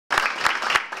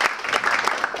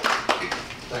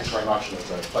Thanks very much, and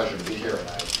it's a pleasure to be here, and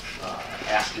I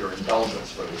ask your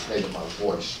indulgence for the state of my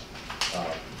voice,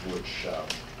 which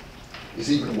is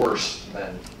even worse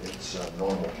than its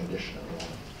normal condition at the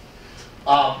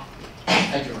moment.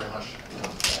 Thank you very much for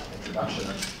that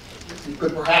introduction. You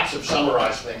could perhaps have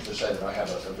summarized things to say that I have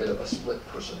a bit of a split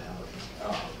personality,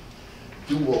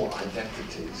 dual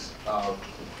identities,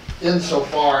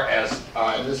 insofar as,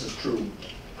 and this is true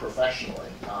professionally,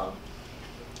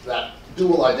 that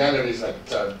dual identities that,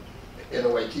 in a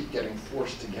way, keep getting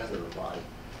forced together by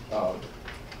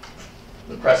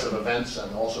the press of events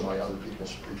and also by other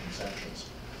people's preconceptions.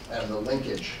 And the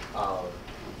linkage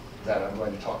that I'm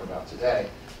going to talk about today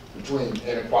between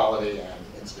inequality and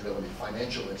instability,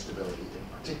 financial instability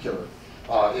in particular,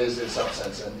 is in some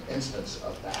sense an instance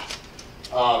of that.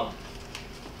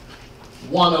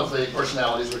 One of the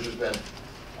personalities which has been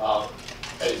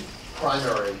a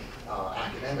primary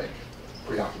academic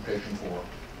preoccupation for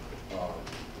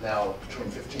now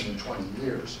between 15 and 20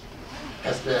 years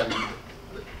has been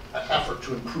an effort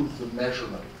to improve the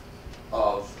measurement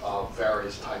of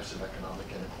various types of economic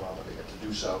inequality, and to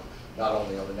do so not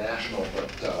only on the national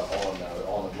but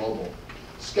on a global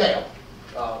scale.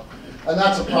 And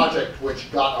that's a project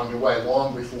which got underway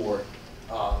long before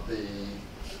the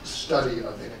study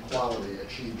of inequality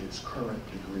achieved its current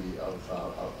degree of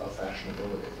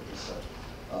fashionability. It was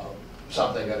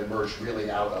something that emerged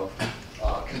really out of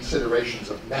considerations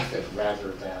of method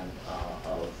rather than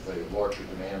of the larger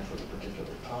demand for the particular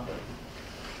topic.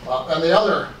 And the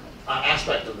other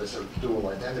aspect of this dual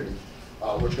identity,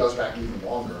 which goes back even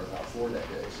longer, about 4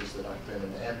 decades, is that I've been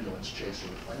an ambulance chaser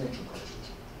of financial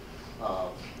crises.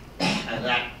 And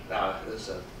that is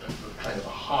a kind of a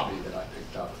hobby that I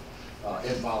picked up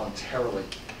involuntarily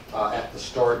at the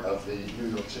start of the New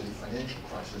York City financial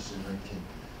crisis in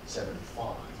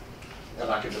 1975. And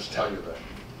I can just tell you that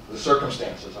the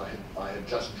circumstances, I had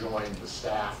just joined the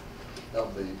staff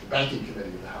of the banking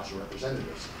committee of the House of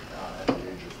Representatives at the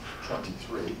age of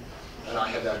 23. And I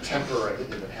had that temporary, I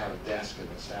didn't even have a desk in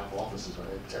the staff offices, but I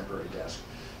had a temporary desk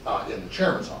in the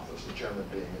chairman's office, the chairman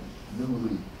being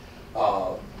newly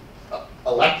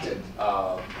elected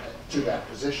to that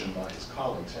position by his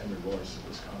colleagues, Henry Royce of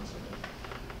Wisconsin.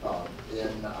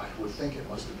 I would think it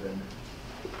must have been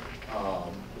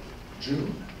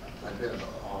June. I'd been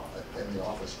in the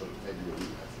office for maybe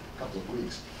a couple of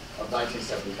weeks of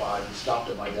 1975. He stopped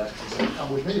at my desk and said, "Come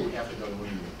with me, we have to go to a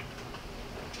meeting."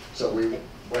 So we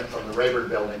went from the Rayburn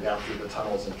building down through the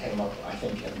tunnels and came up, I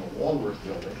think, in the Longworth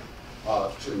building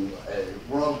to a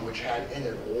room which had in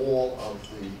it all of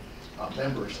the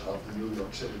members of the New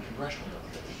York City congressional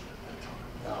delegation at that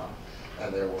time.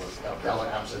 And there were,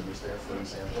 Bella Abzug was there, for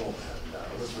example,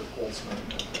 and Elizabeth Holtzman,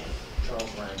 and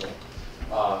Charles Rangel,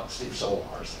 Steve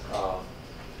Solars,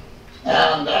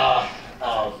 and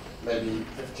maybe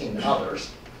 15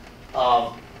 others.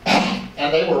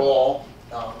 And they were all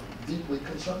deeply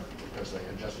concerned because they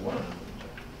had just learned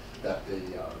that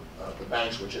the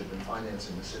banks which had been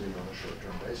financing the city on a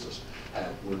short-term basis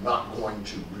were not going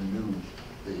to renew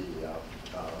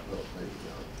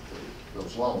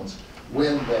those loans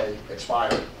when they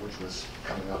expired, which was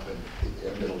coming up in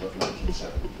the middle of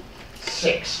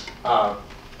 1976.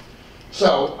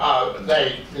 So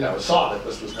they, saw that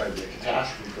this was going to be a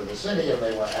catastrophe for the city, and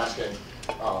they were asking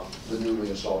the newly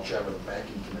installed chairman of the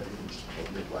banking committee, who was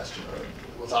a Midwesterner,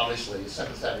 was obviously a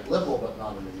sympathetic liberal, but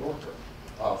not a New Yorker,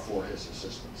 for his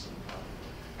assistance. And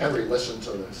Henry listened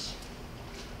to this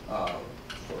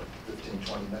for 15,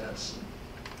 20 minutes, and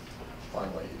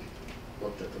finally he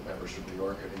looked at the members from New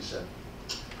York and he said,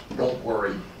 "Don't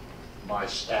worry, my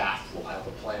staff will have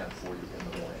a plan for you in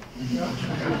the morning."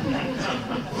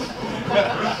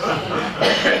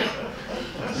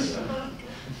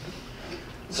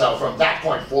 So from that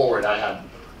point forward, I had,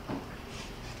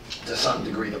 to some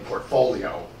degree, the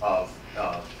portfolio of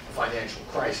financial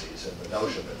crises, and the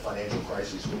notion that financial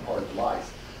crises were part of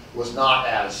life was not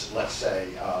as, let's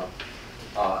say,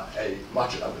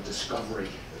 much of a discovery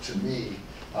to me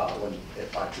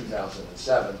by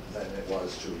 2007 than it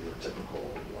was to your typical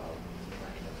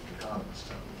academic economist.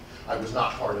 I was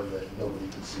not part of the nobody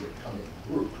could see it coming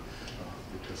group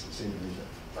because it seemed to me that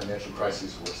financial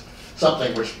crises was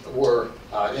something which were,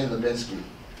 in the Minsky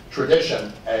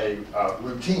tradition, a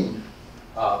routine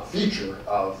feature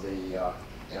of the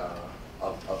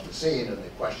scene, and the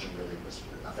question really was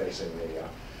facing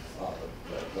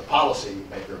the policy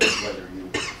maker, whether you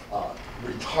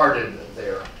retarded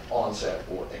their onset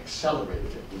or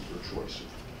accelerated it with your choice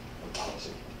of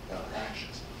policy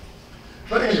actions.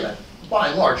 But in any event, by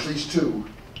and large, these two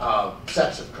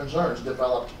sets of concerns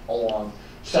developed along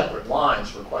separate lines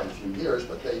for quite a few years,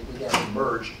 but they began to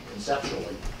merge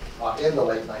conceptually in the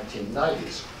late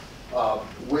 1990s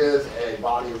with a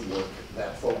body of work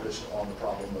that focused on the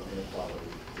problem of inequality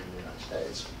in the United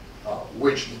States,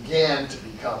 which began to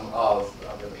become of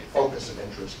the focus of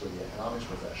interest for the economics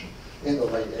profession in the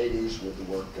late 80s with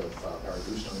the work of Barry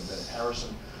Goustone and Bennett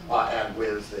Harrison, and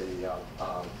with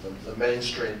the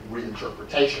mainstream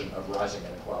reinterpretation of rising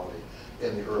inequality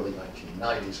in the early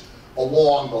 1990s,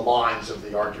 along the lines of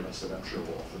the arguments that I'm sure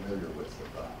we're all familiar with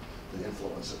the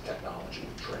influence of technology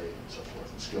and trade and so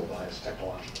forth, and skill bias,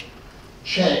 technological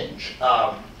change.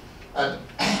 And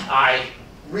I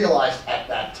realized at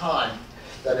that time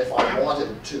that if I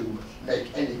wanted to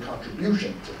make any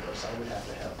contribution to this, I would have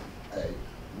to have a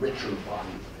richer body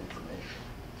of information,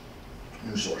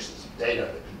 new sources of data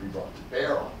that could be brought to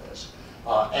bear on this.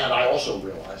 And I also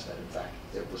realized that, in fact,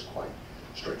 it was quite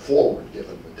straightforward,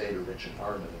 given the data-rich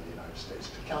environment in the United States,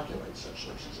 to calculate such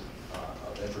sources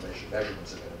of information,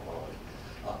 measurements of inequality,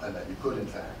 and that you could, in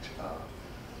fact,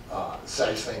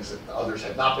 say things that others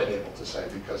had not been able to say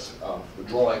because of the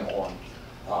drawing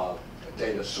on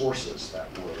data sources that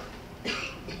were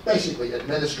basically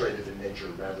administrative in nature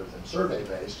rather than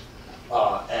survey-based,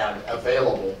 and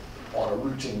available on a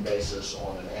routine basis,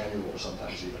 on an annual or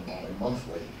sometimes even on a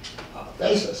monthly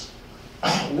basis,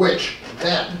 which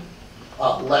then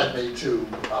led me to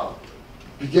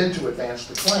begin to advance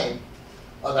the claim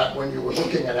that when you were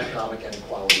looking at economic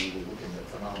inequality, you were looking at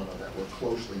phenomena that were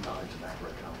closely tied to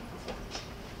macroeconomic performance.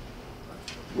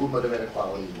 Movement of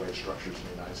inequality in wage structures in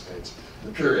the United States.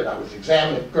 The period I was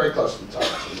examining very closely tied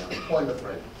to the unemployment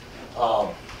rate,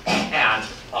 and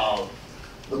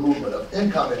the movement of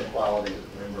income inequality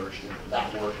that emerged in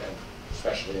that work, and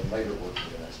especially in later work in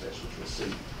the United States, which we'll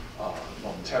see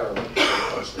momentarily, very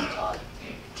closely tied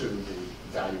to the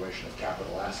valuation of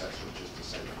capital assets, which is to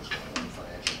say what was going on in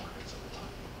financial markets at the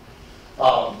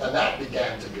time. And that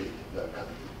began to be the kind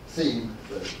of theme,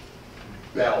 the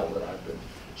bell that I've been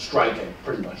striking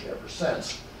pretty much ever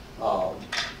since,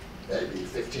 maybe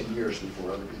 15 years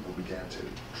before other people began to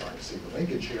try to see the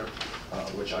linkage here,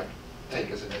 which I take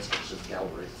as an instance of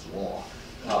Galbraith's law,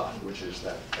 which is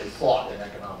that a thought in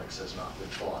economics has not been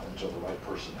thought until the right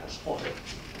person has thought it.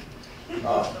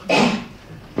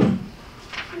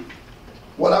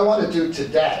 What I want to do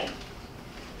today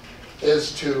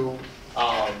is to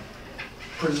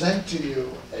present to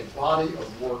you a body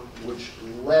of work which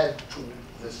led to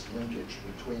this linkage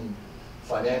between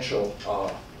financial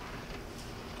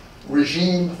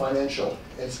regime, financial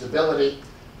instability,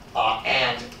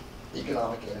 and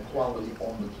economic inequality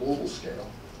on the global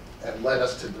scale, and led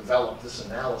us to develop this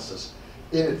analysis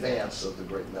in advance of the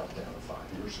great meltdown of 5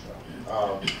 years ago.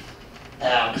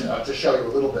 And to show you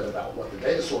a little bit about what the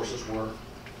data sources were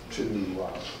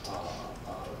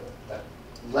that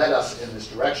led us in this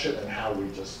direction, and how we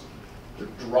just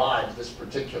derived this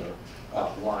particular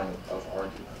line of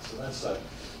argument. So that's,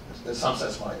 in some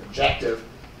sense, my objective.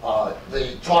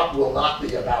 The talk will not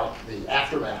be about the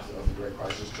aftermath of the Great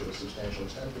Crisis to a substantial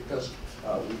extent, because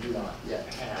we do not yet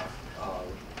have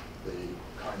the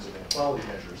kinds of inequality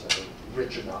measures that are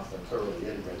rich enough and thoroughly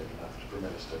integrated enough to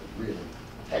permit us to really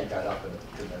take that up in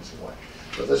a convincing way.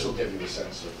 But this will give you a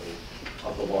sense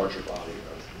of the larger body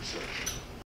of research.